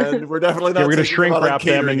 and we're definitely not. We're going to shrink wrap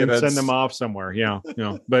them and send them off somewhere. Yeah,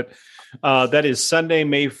 But that is Sunday,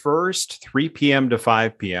 May 1st, 3 p.m. to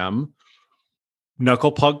 5 p.m.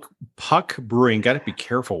 Knuckle Puck Brewing. Got to be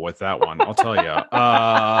careful with that one. I'll tell you.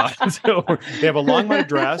 So they have a Longmont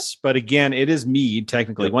address, but again, it is Mead,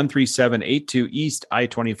 technically 13782 East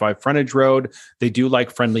I-25 Frontage Road. They do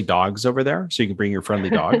like friendly dogs over there, so you can bring your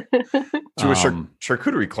friendly dog to a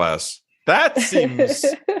charcuterie class. That seems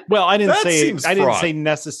well. I didn't say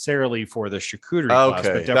necessarily for the charcuterie class,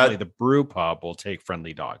 but definitely the brew pub will take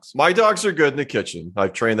friendly dogs. My dogs are good in the kitchen.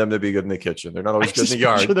 I've trained them to be good in the kitchen. They're not always good in the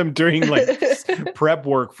yard. Picture them doing like prep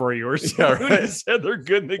work for you or something. Yeah, right. Said they're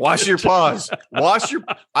good in the Wash kitchen. your paws.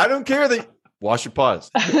 I don't care that. Wash your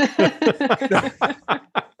paws. I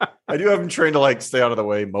do have them trained to like stay out of the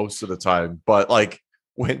way most of the time, but like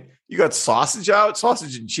when you got sausage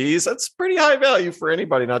and cheese, that's pretty high value for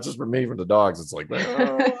anybody, not just for me, for the dogs. It's like,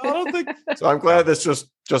 I don't think so. I'm glad that's just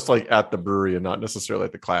like at the brewery and not necessarily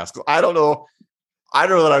at the class. Cause I don't know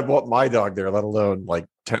that I'd want my dog there, let alone like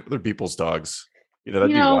 10 other people's dogs. That'd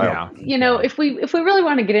be wild. If we really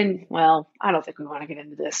want to get in, well, I don't think we want to get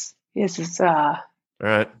into this. This is all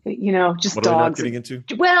right. Just what dogs. Are we not getting into?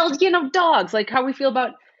 Well, dogs, like how we feel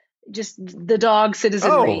about just the dog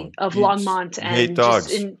citizenry of Longmont and hate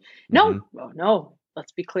dogs. No,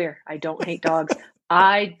 let's be clear. I don't hate dogs.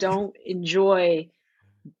 I don't enjoy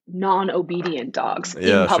non-obedient dogs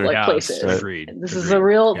in public places. This is a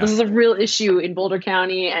real issue in Boulder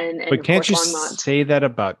County and but can't you Longmont. Say that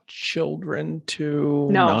about children too?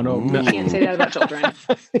 No, you can't say that about children.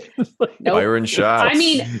 Nope. Byron shots. I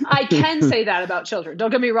mean, I can say that about children.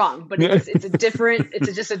 Don't get me wrong, but it's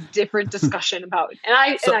just a different discussion about it. And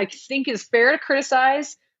I think it's fair to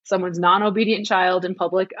criticize someone's non-obedient child in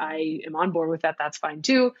public. I am on board with that. That's fine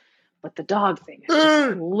too. But the dog thing is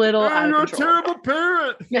just a little out of control. You're a terrible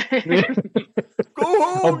parent. Go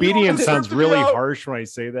home. Obedient sounds really harsh when I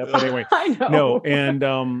say that. But anyway, I know. No,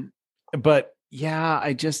 and but yeah,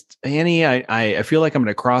 Annie, I feel like I'm going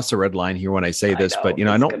to cross the red line here when I say this, but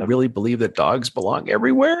I don't really believe that dogs belong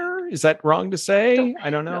everywhere. Is that wrong to say? I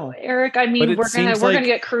don't know. No, Eric, I mean, we're gonna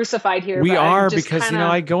get crucified here. We are because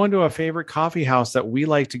I go into a favorite coffee house that we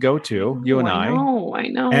like to go to. You and I know.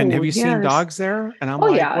 And have you seen dogs there? And I'm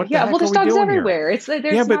what well, there's dogs everywhere. Here?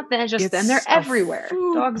 There's not just them; they're everywhere.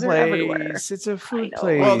 Dogs are everywhere. It's a food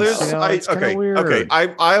place. Well, there's okay.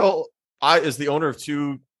 I as the owner of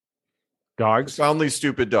 2 dogs, profoundly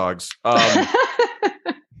stupid dogs. I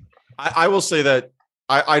will say that.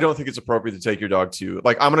 I don't think it's appropriate to take your dog to,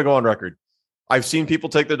 like, I'm going to go on record. I've seen people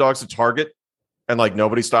take their dogs to Target and like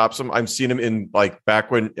nobody stops them. I've seen them in like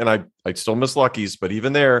back when, and I still miss Lucky's, but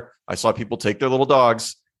even there, I saw people take their little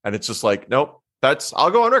dogs and it's just like, nope,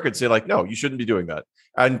 I'll go on record and say like, no, you shouldn't be doing that.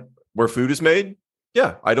 And where food is made,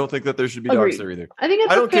 yeah, I don't think that there should be dogs there either. I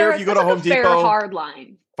think I don't care if you go to Home Depot. Hard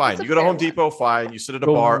line. Fine. You go to Home Depot, fine. You sit at a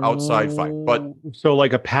bar outside, fine. But so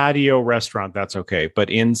like a patio restaurant, that's okay. But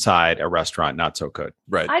inside a restaurant, not so good.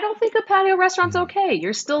 Right. I don't think a patio restaurant's okay.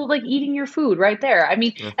 You're still like eating your food right there. I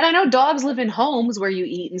mean, and I know dogs live in homes where you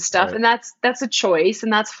eat and stuff, and that's a choice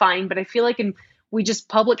and that's fine. But I feel like we just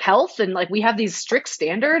public health and like we have these strict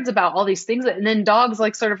standards about all these things, and then dogs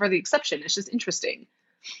like sort of are the exception. It's just interesting.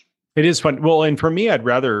 It is fun. Well, and for me, I'd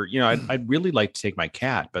rather, I'd really like to take my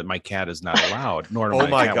cat, but my cat is not allowed. Nor do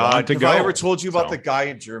my cat want to go. Have I ever told you about the guy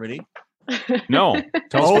in Germany? No.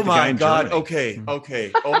 Tell us about the guy in Germany.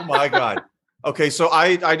 Okay. Oh my God. Okay. So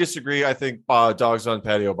I disagree. I think dogs on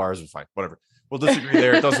patio bars are fine. Whatever. We'll disagree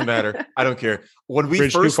there. It doesn't matter. I don't care. When we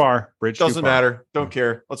Bridge first too far. Doesn't matter. Don't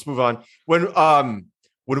care. Let's move on. When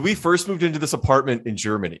we first moved into this apartment in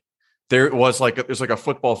Germany, there's like a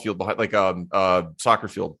football field behind, like a soccer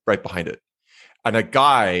field right behind it. And a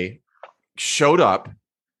guy showed up.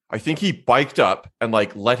 I think he biked up and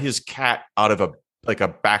like let his cat out of a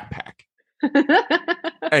backpack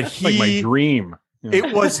And he, like my dream.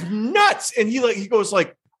 It was nuts. And he goes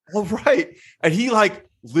like, all right. And he like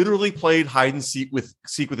literally played hide and seek with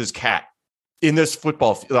his cat in this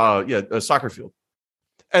soccer field.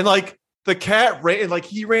 And like the cat ran, like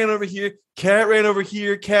he ran over here, cat ran over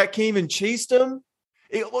here, cat came and chased him.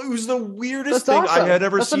 It was the weirdest thing I had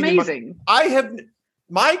ever seen. That's amazing.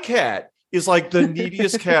 My cat is like the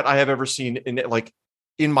neediest cat I have ever seen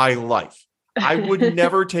in my life. I would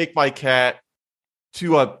never take my cat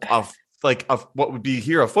to what would be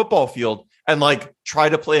here a football field and like try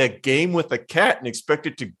to play a game with the cat and expect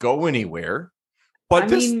it to go anywhere. But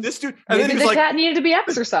this dude, and maybe then he was the like, cat needed to be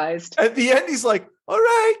exercised. At the end, he's like, "All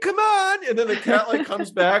right, come on," and then the cat like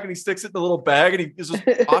comes back and he sticks it in the little bag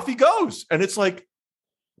and off he goes. And it's like,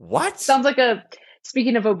 what? Sounds like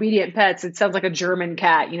speaking of obedient pets, it sounds like a German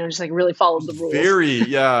cat. Just like really followed the rules. Very,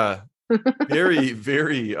 yeah, very,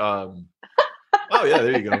 very. Oh yeah,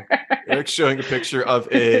 there you go. Eric's showing a picture of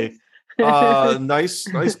a nice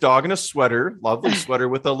dog in a sweater, lovely sweater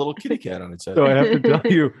with a little kitty cat on its head. So I have to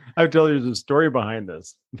tell you the story behind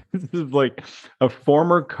this. This is like a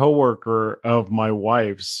former coworker of my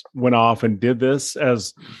wife's went off and did this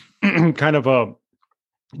as kind of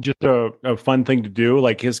a fun thing to do.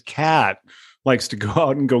 Like his cat likes to go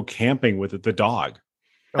out and go camping with it, the dog.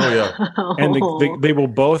 Oh yeah. And they will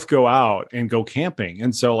both go out and go camping.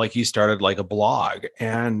 And so like he started like a blog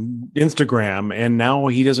and Instagram, and now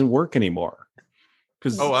he doesn't work anymore.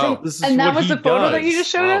 Oh wow. And that was the photo that you just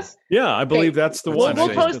showed us? Yeah, I believe that's the one. We'll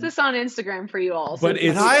post this on Instagram for you all. But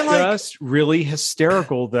it's just really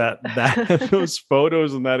hysterical that those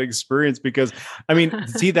photos and that experience, because I mean,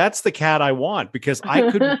 see, that's the cat I want, because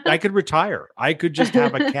I could retire. I could just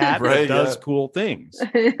have a cat that does cool things.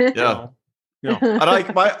 Yeah. And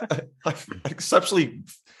I exceptionally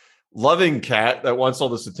loving cat that wants all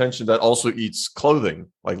this attention that also eats clothing,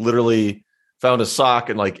 like literally found a sock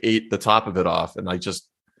and like ate the top of it off. And I just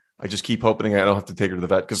keep hoping I don't have to take her to the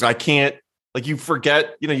vet, because I can't, like, you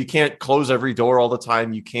forget, you can't close every door all the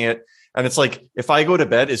time. You can't. And it's like, if I go to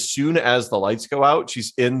bed, as soon as the lights go out,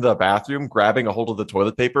 she's in the bathroom, grabbing a hold of the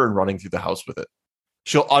toilet paper and running through the house with it.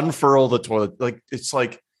 She'll unfurl the toilet. Like, it's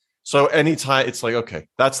like, so anytime it's like, okay,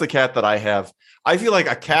 that's the cat that I have. I feel like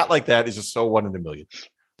a cat like that is just so one in a million.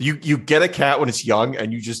 You get a cat when it's young,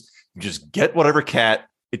 and you just get whatever cat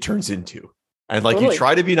it turns into. And like, you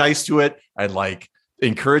try to be nice to it and like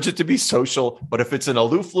encourage it to be social. But if it's an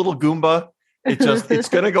aloof little Goomba, it's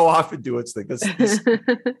going to go off and do its thing.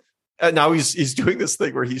 And now he's doing this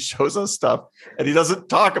thing where he shows us stuff and he doesn't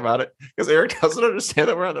talk about it because Eric doesn't understand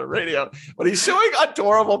that we're on the radio, but he's showing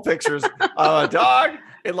adorable pictures of a dog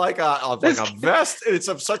in like a vest. And it's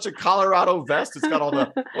of such a Colorado vest. It's got all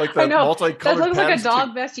the multicolored. That looks like a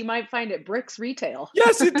dog vest you might find at Brick's Retail.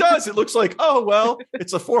 Yes, it does. It looks like, oh, well,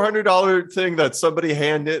 it's a $400 thing that somebody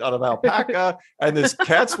hand knit out of alpaca. And this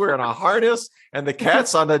cat's wearing a harness, and the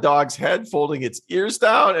cat's on the dog's head, folding its ears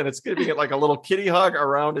down, and it's giving it like a little kitty hug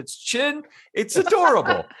around its chin. It's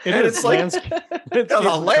adorable. And it's like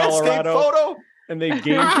a landscape photo. And they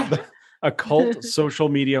gained a cult social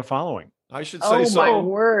media following. I should say so. Oh my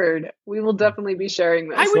word. We will definitely be sharing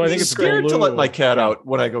this. I would be scared to let my cat out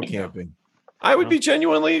when I go camping. I would be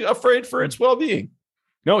genuinely afraid for its well-being.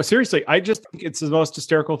 No, seriously. I just think it's the most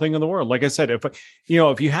hysterical thing in the world. Like I said, if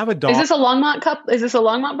you have a dog. Is this a Longmont Cup? Is this a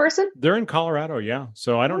Longmont person? They're in Colorado. Yeah.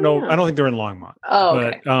 So I don't know. Yeah. I don't think they're in Longmont. Oh,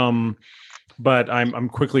 okay. But I'm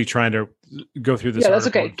quickly trying to go through this. Yeah, that's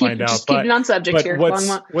okay. Keep it on subject here.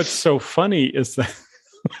 What's so funny is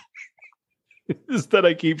that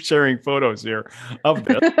I keep sharing photos here of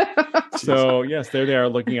this. So yes, there they are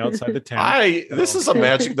looking outside the tent. This is a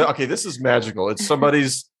magic. Okay, this is magical. It's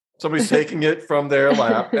somebody's taking it from their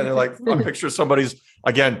lap, and they're like a picture of somebody's,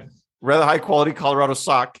 again, rather high quality Colorado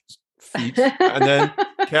sock feet, and then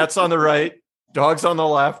cats on the right, dogs on the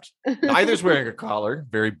left. Neither's wearing a collar,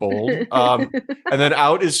 very bold. And then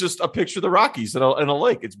out is just a picture of the Rockies in a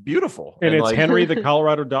lake. It's beautiful, and it's like, Henry the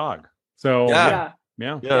Colorado dog. So yeah.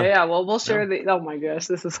 Well, we'll share the. Oh my gosh,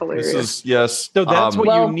 this is hilarious. Yes. So that's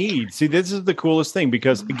what you need. See, this is the coolest thing,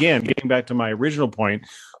 because again, getting back to my original point,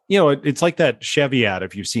 it's like that Chevy ad,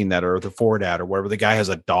 if you've seen that, or the Ford ad, or wherever the guy has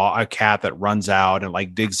a cat that runs out and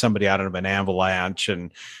like digs somebody out of an avalanche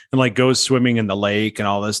and like goes swimming in the lake and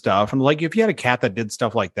all this stuff. And like, if you had a cat that did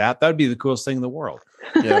stuff like that, that'd be the coolest thing in the world.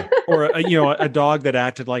 Yeah. Or a dog that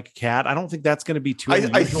acted like a cat. I don't think that's going to be too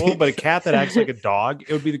unusual, but a cat that acts like a dog,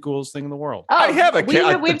 it would be the coolest thing in the world. Oh, I have a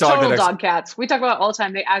cat. We have total dog cats. We talk about it all the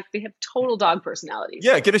time. They have total dog personalities.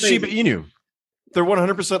 Yeah, get a Shiba Inu. They're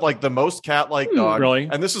 100% like the most cat-like dog. Really?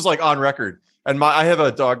 And this is like on record. And I have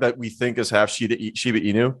a dog that we think is half Shiba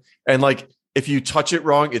Inu. And like, if you touch it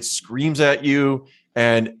wrong, it screams at you.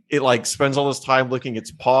 And it like spends all this time licking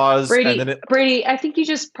its paws. Brady, I think you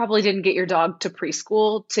just probably didn't get your dog to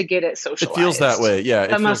preschool to get it socialized. It feels that way. Yeah.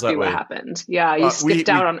 That must be what happened. Yeah. You skipped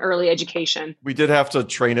out on early education. We did have to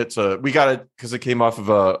train it we got it because it came off of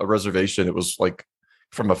a reservation. It was like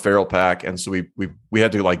from a feral pack. And so we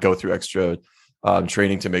had to like go through extra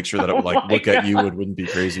training to make sure that it would like look at you and wouldn't be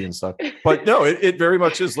crazy and stuff. But no, it very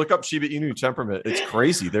much is. Look up Shiba Inu temperament. It's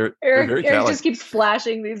crazy. They're very Eric just keeps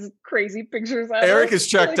flashing these crazy pictures at Eric is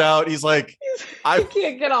checked out. He's like, I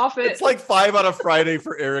can't get off it. It's like 5 on a Friday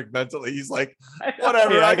for Eric mentally. He's like,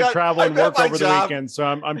 whatever. Yeah, I got travel and work over the weekend, so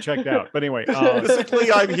I'm checked out. But anyway,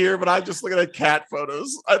 physically I'm here, but I'm just looking at cat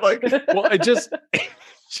photos. It just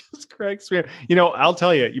cracks me. You know, I'll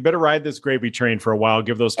tell you, you better ride this gravy train for a while.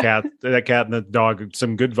 Give that cat and the dog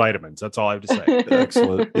some good vitamins. That's all I have to say.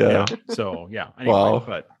 Excellent. Yeah. So yeah. Anyway,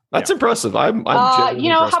 wow. That's impressive. I'm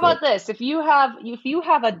how about this? If you have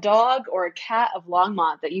a dog or a cat of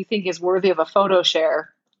Longmont that you think is worthy of a photo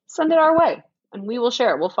share, send it our way and we will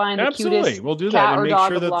share. We'll find the cutest we'll do that and make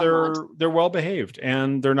sure that they're well behaved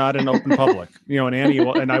and they're not in open public. You know, and Annie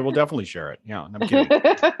and I will definitely share it. Yeah, I'm kidding.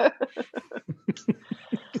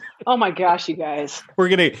 Oh my gosh, you guys. We're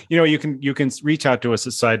going to, you can reach out to us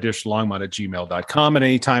at sidedishlongmont@gmail.com at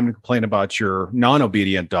any time to complain about your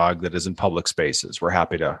non-obedient dog that is in public spaces. We're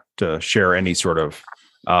happy to share any sort of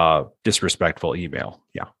disrespectful email.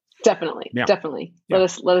 Yeah. Definitely. Yeah. Definitely. Yeah.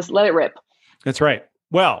 Let it rip. That's right.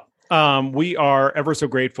 Well, we are ever so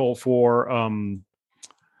grateful for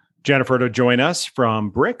Jennifer to join us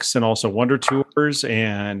from Bricks and also Wonder Tours.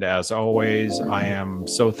 And as always, I am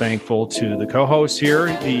so thankful to the co-hosts here,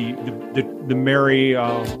 the merry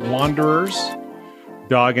wanderers,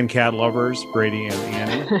 dog and cat lovers, Brady and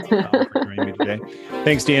Annie, for joining me today.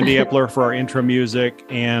 Thanks to Andy Epler for our intro music,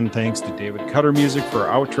 and thanks to David Cutter Music for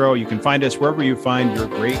our outro. You can find us wherever you find your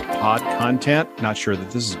great pod content. Not sure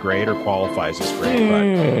that this is great or qualifies as great,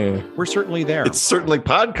 but we're certainly there. It's certainly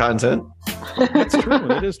pod content. That's true.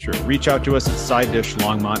 That is true. Reach out to us at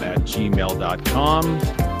sidedishlongmont@gmail.com.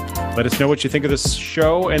 Let us know what you think of this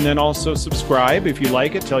show, and then also subscribe if you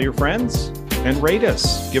like it. Tell your friends and rate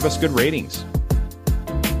us. Give us good ratings.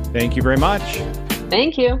 Thank you very much.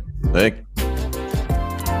 Thank you. Thank you.